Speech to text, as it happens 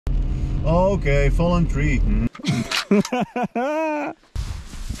Okay, fallen tree.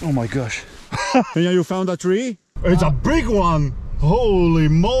 Oh my gosh. Yeah, you found a tree? It's a big one! Holy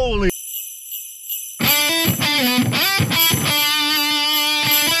moly!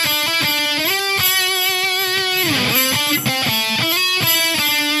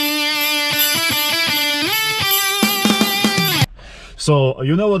 So,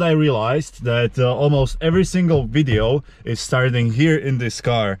 you know what I realized? That almost every single video is starting here in this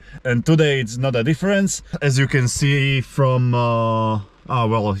car. And today it's not a difference. As you can see from...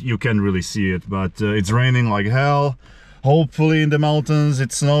 well, you can't really see it, but it's raining like hell. Hopefully in the mountains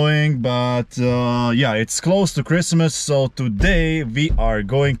it's snowing, but yeah, it's close to Christmas. So today we are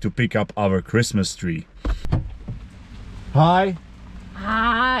going to pick up our Christmas tree. Hi!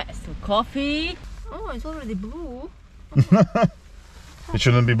 Hi! Some coffee. Oh, it's already blue. It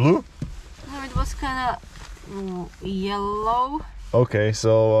shouldn't be blue? No, it was kind of yellow. Okay,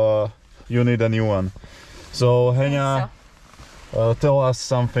 so you need a new one. So Henia, tell us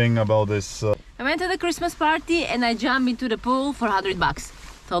something about this. I went to the Christmas party and I jumped into the pool for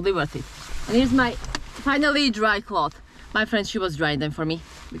 $100. Totally worth it. And here's my finally dry cloth. My friend, she was drying them for me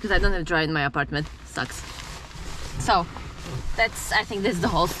because I don't have dry in my apartment. Sucks. So that's, I think that's the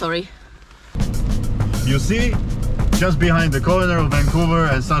whole story. You see? Just behind the corner of Vancouver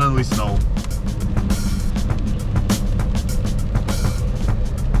and suddenly snow.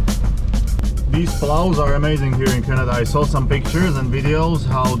 These plows are amazing here in Canada. I saw some pictures and videos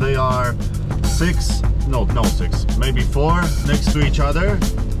how they are maybe four next to each other,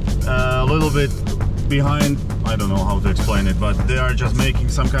 a little bit behind. I don't know how to explain it, but they are just making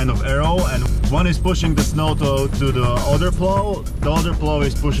some kind of arrow, and one is pushing the snow to the other plow, the other plow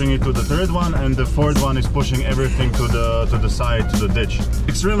is pushing it to the third one, and the fourth one is pushing everything to the side, to the ditch.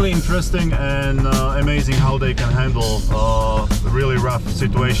 Extremely interesting and amazing how they can handle really rough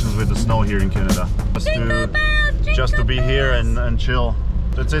situations with the snow here in Canada. Just to be here and chill.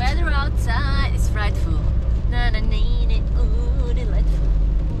 That's it. The weather outside is frightful. Na na na na, ooh, delightful.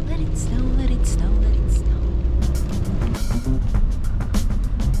 Let it snow, let it snow, let it snow.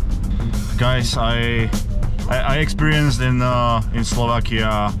 Guys, I experienced in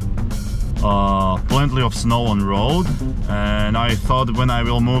Slovakia plenty of snow on road, and I thought when I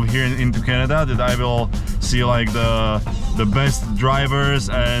will move here into Canada that I will see like the best drivers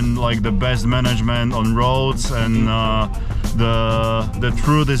and like the best management on roads, and the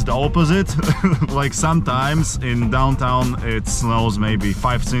truth is the opposite. Like sometimes in downtown it snows maybe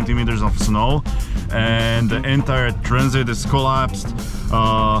 5 centimeters of snow and the entire transit is collapsed.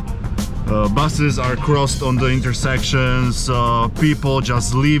 Buses are crossed on the intersections, people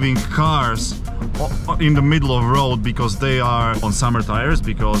just leaving cars in the middle of road because they are on summer tires,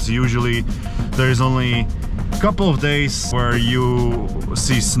 because usually there is only a couple of days where you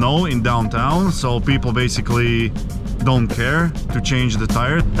see snow in downtown, so people basically don't care to change the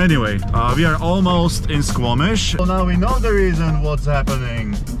tire. Anyway, we are almost in Squamish. So now we know the reason what's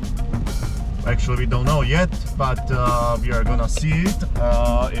happening. Actually, we don't know yet, but we are gonna see it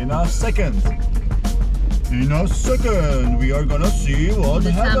in a second. In a second, we are gonna see what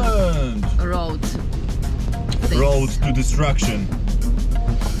happened. Road to destruction.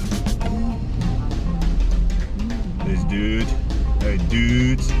 This dude. Hey,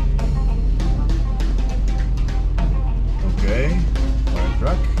 dude. Okay. Fire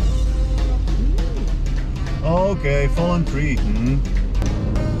truck. Okay, fallen tree.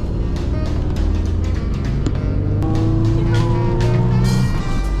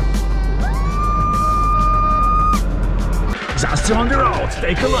 Just on the road,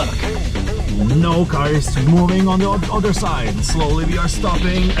 take a look. No car is moving on the other side. Slowly we are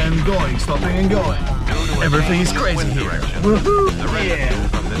stopping and going, stopping and going. Everything is crazy here. Woohoo! Yeah!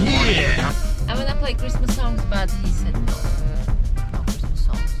 Yeah! I wanna play Christmas songs, but he said no. No Christmas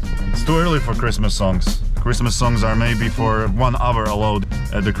songs. It's too early for Christmas songs. Christmas songs are maybe for 1 hour allowed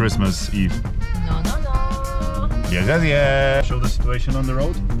at the Christmas Eve. No, no, no. Yeah. Show the situation on the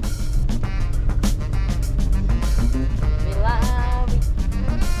road.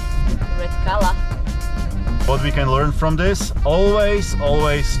 Red color. What we can learn from this, always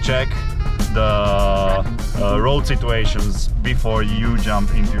check the road situations before you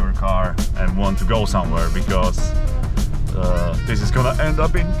jump into your car and want to go somewhere, because this is gonna end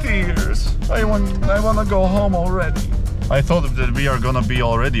up in tears. I wanna go home already. I thought that we are gonna be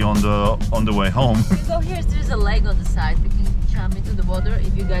already on the way home. We go here, there's a lake on the side. We can jump into the water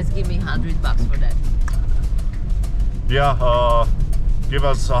if you guys give me $100 for that. Yeah, give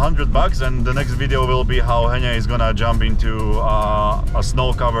us $100 and the next video will be how Henia is gonna jump into a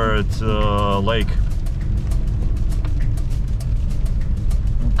snow-covered lake.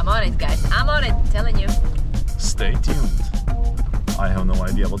 I'm on it, guys. I'm on it, telling you. Stay tuned. I have no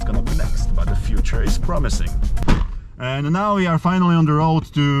idea what's gonna be next, but the future is promising. And now we are finally on the road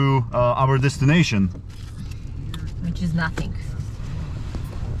to our destination. Which is nothing.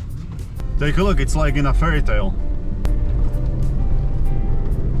 Take a look, it's like in a fairy tale.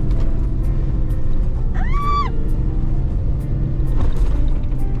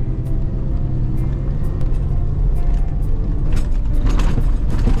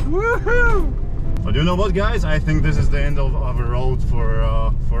 Woohoo! But you know what, guys? I think this is the end of our road for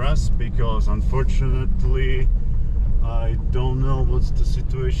us, because unfortunately I don't know what's the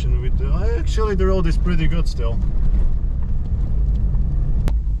situation with the... Actually, the road is pretty good still.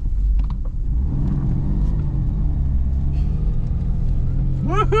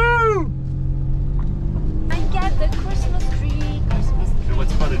 Woohoo! I got the Christmas tree. Christmas tree. Okay,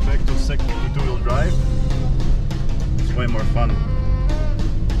 let's put it back to two-wheel drive. It's way more fun.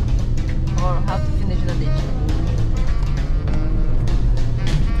 Or how to finish the ditch.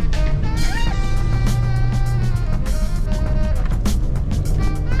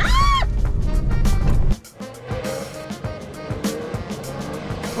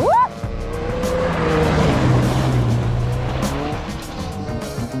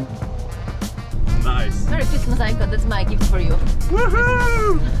 Nice. Merry Christmas, Aiko. That's my gift for you.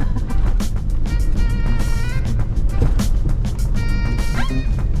 Woohoo!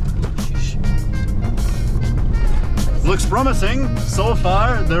 Looks promising so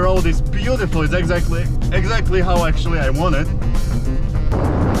far. The road is beautiful. It's exactly how actually I want it.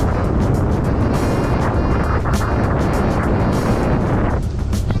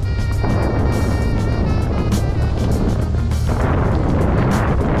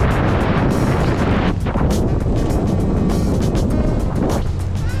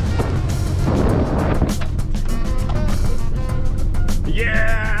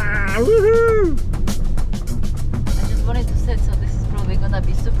 Yeah! Woohoo! So this is probably gonna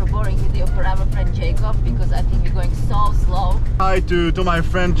be super boring video for our friend Jacob, because I think we're going so slow. Hi to my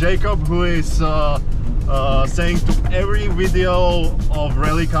friend Jacob, who is saying to every video of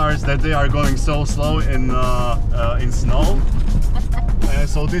rally cars that they are going so slow in snow.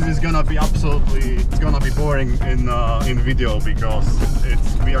 So this is gonna be it's gonna be boring in video, because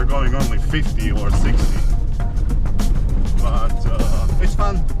we are going only 50 or 60, but it's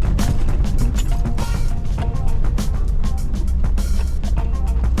fun.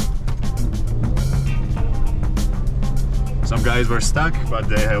 Some guys were stuck, but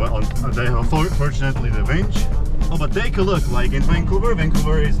they have fortunately the winch. Oh, but take a look, like in Vancouver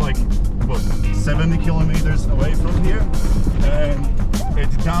is like, what, 70 kilometers away from here, and it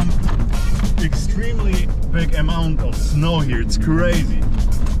dumped extremely big amount of snow here. It's crazy.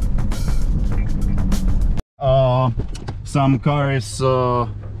 Some car is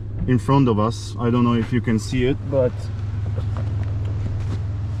in front of us. I don't know if you can see it, but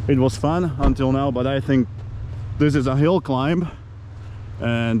it was fun until now, but I think this is a hill climb,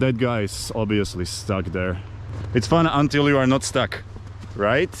 and that guy is obviously stuck there. It's fun until you are not stuck,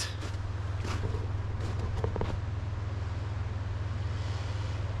 right?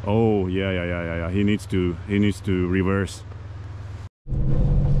 Oh yeah. He needs to reverse.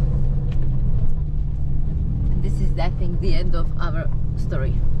 And this is, I think, the end of our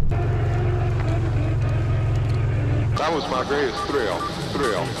story. That was my greatest thrill.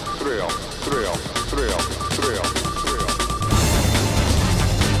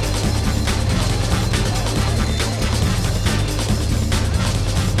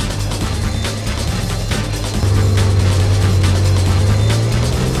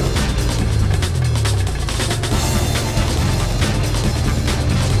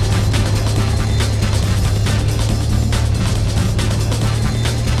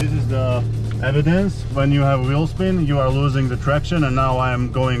 This is the evidence. When you have wheel spin, you are losing the traction, and now I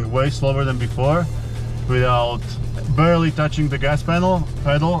am going way slower than before without barely touching the gas pedal,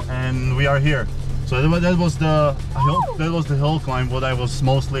 and we are here. So that was the hill climb what I was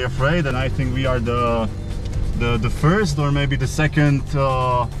mostly afraid, and I think we are the first or maybe the second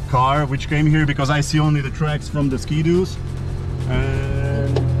car which came here, because I see only the tracks from the ski-doos,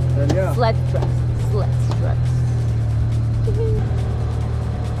 and yeah. Sled tracks.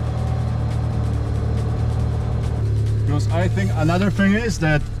 Because I think another thing is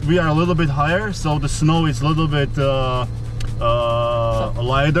that we are a little bit higher, so the snow is a little bit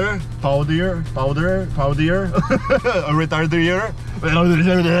lighter, powdier, retardier.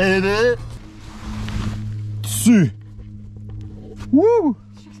 See. Woo!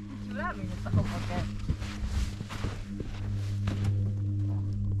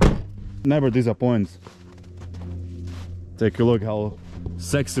 Never disappoints. Take a look how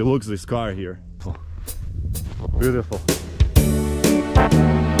sexy looks this car here. Beautiful.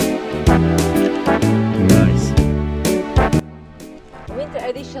 Nice. Winter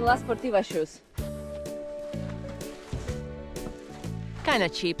edition La Sportiva shoes. Kinda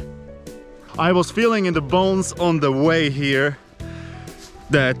cheap. I was feeling in the bones on the way here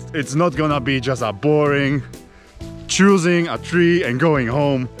that it's not gonna be just a boring choosing a tree and going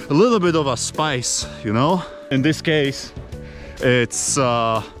home. A little bit of a spice, you know? In this case, it's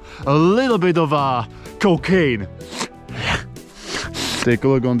a little bit of a cocaine. Take a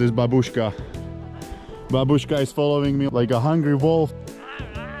look on this babushka. Babushka is following me like a hungry wolf.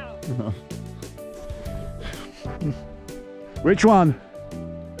 Which one?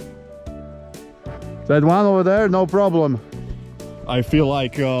 That one over there? No problem. I feel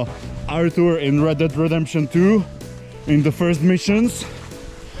like Arthur in Red Dead Redemption 2 in the first missions.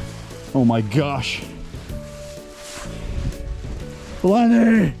 Oh my gosh.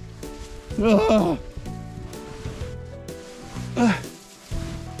 Lenny! Ah. Ah.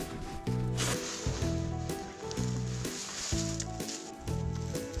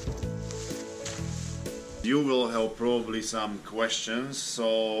 You will have probably some questions,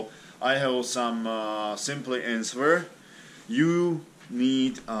 so I have some simple answer. You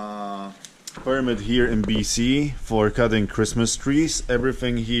need a permit here in BC for cutting Christmas trees.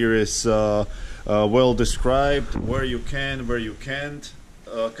 Everything here is well described, where you can, where you can't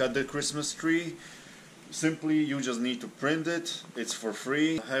cut the Christmas tree. Simply you just need to print it. It's for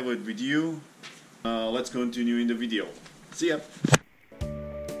free. Have it with you. Let's continue in the video. See ya.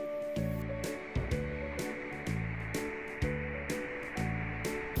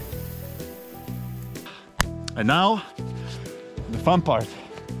 And now, the fun part.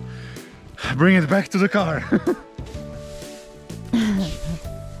 Bring it back to the car.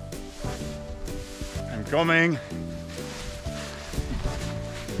 I'm coming.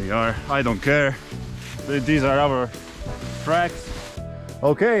 We are, I don't care. These are our tracks.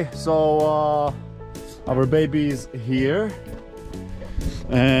 Okay, so our baby is here.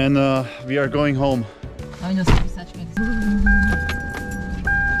 And we are going home.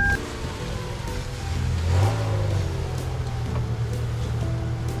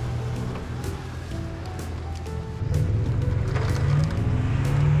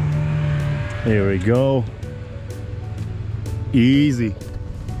 Here we go. Easy.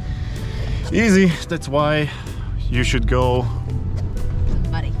 Easy. That's why you should go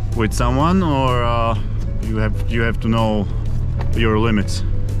with someone, or you have to know your limits.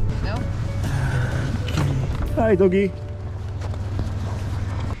 No? Hi, doggy.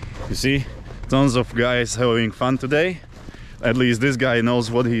 You see, tons of guys having fun today. At least this guy knows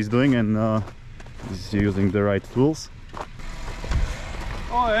what he's doing and he's using the right tools.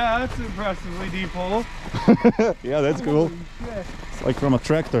 Oh yeah, that's impressively deep hole. Yeah, that's cool. Shit. It's like from a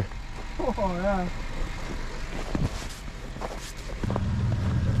tractor. Oh yeah.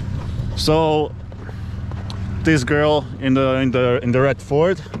 So this girl in the red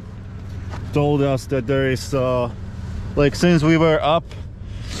Ford told us that there is like, since we were up,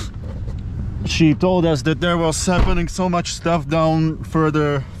 she told us that there was happening so much stuff down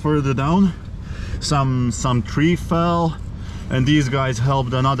further down. Some tree fell and these guys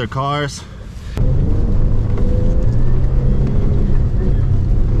helped on other cars.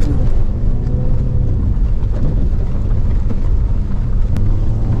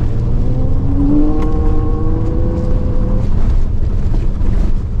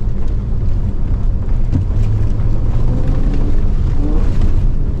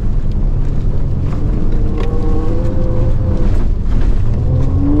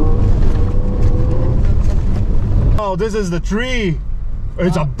 Oh, this is the tree.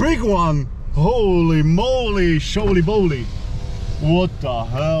 It's a big one. Holy moly, sholy boly. What the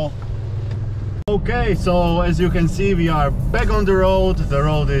hell? Okay, so as you can see, we are back on the road. The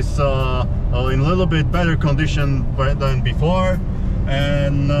road is in a little bit better condition than before.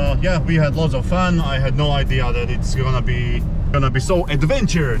 And yeah, we had lots of fun. I had no idea that it's gonna be so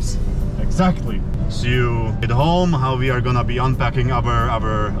adventurous. Exactly. See you at home, how we are gonna be unpacking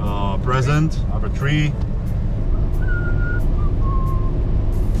our present, our tree.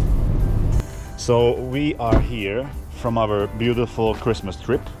 So we are here from our beautiful Christmas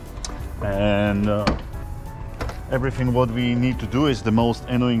trip, and everything what we need to do is the most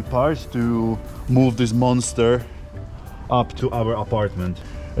annoying part, to move this monster up to our apartment.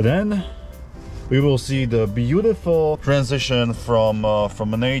 And then we will see the beautiful transition from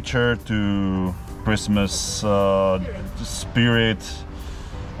nature to Christmas spirit.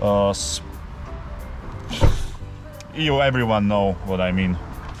 Everyone know what I mean.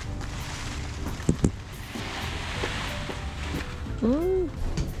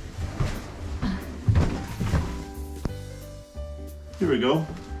 we go.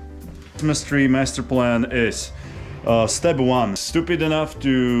 Christmas tree master plan is step 1, stupid enough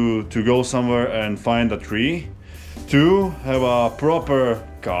to go somewhere and find a tree. 2, have a proper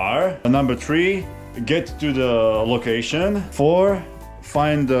car. Number 3, get to the location. 4,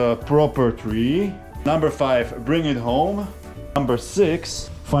 find the proper tree. Number 5, bring it home. Number 6,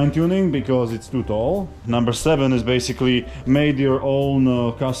 fine-tuning because it's too tall. Number 7 is basically made your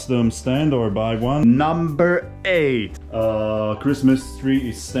own custom stand or buy one. Number 8, Christmas tree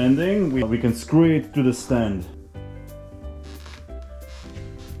is standing. We can screw it to the stand.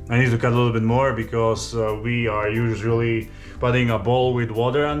 I need to cut a little bit more because we are usually putting a bowl with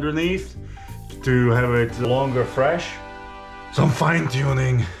water underneath to have it longer fresh. Some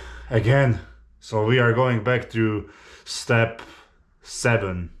fine-tuning again. So we are going back to step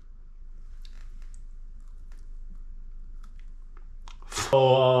 7.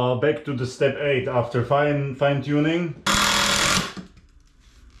 So back to the step 8 after fine-tuning.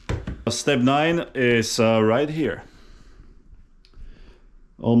 Step 9 is right here.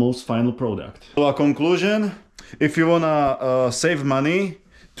 Almost final product. So a conclusion, if you wanna save money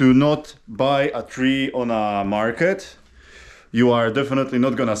to not buy a tree on a market, you are definitely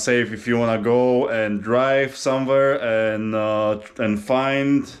not gonna save if you wanna go and drive somewhere and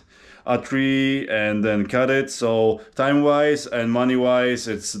find a tree and then cut it. So time-wise and money-wise,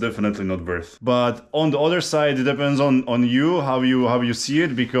 it's definitely not worth. But on the other side, it depends on you, how you see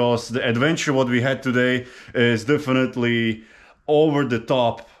it, because the adventure what we had today is definitely over the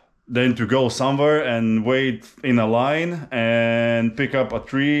top than to go somewhere and wait in a line and pick up a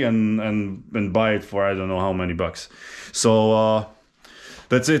tree and buy it for I don't know how many bucks. So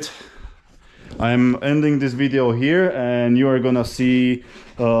that's it. I'm ending this video here and you are gonna see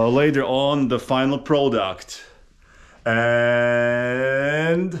later on the final product.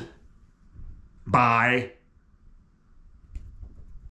 And bye.